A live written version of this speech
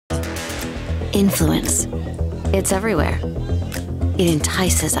Influence. It's everywhere. It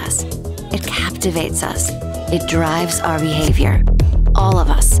entices us. It captivates us. It drives our behavior. All of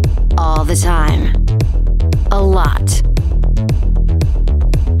us, all the time. A lot.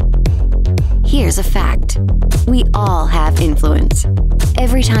 Here's a fact. We all have influence.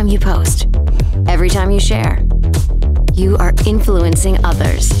 Every time you post, every time you share, you are influencing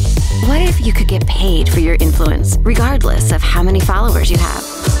others. What if you could get paid for your influence, regardless of how many followers you have?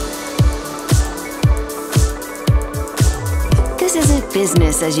 This isn't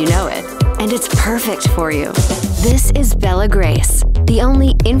business as you know it, and it's perfect for you. This is Bella Grace, the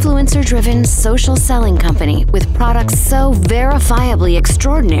only influencer-driven social selling company with products so verifiably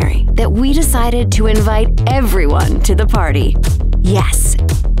extraordinary that we decided to invite everyone to the party. Yes,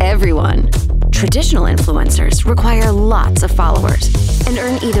 everyone. Traditional influencers require lots of followers and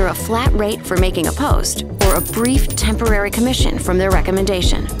earn either a flat rate for making a post or a brief temporary commission from their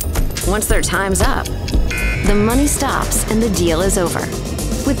recommendation. Once their time's up, the money stops and the deal is over.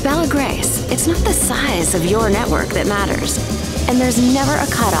 With Bella Grace, it's not the size of your network that matters, and there's never a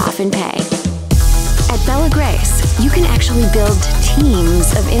cutoff in pay. At Bella Grace, you can actually build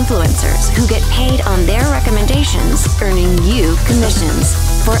teams of influencers who get paid on their recommendations, earning you commissions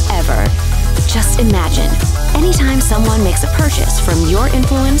forever. Just imagine, anytime someone makes a purchase from your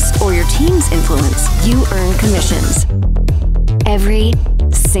influence or your team's influence, you earn commissions. Every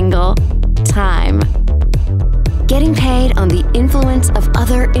single time. Getting paid on the influence of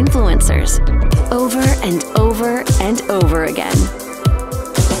other influencers, over and over and over again.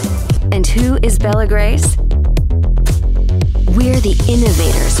 And who is Bella Grace? We're the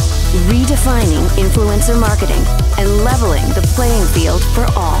innovators, redefining influencer marketing and leveling the playing field for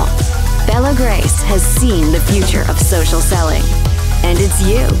all. Bella Grace has seen the future of social selling, and it's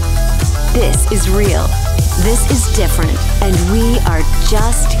you. This is real, this is different, and we are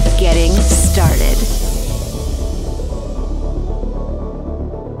just getting started.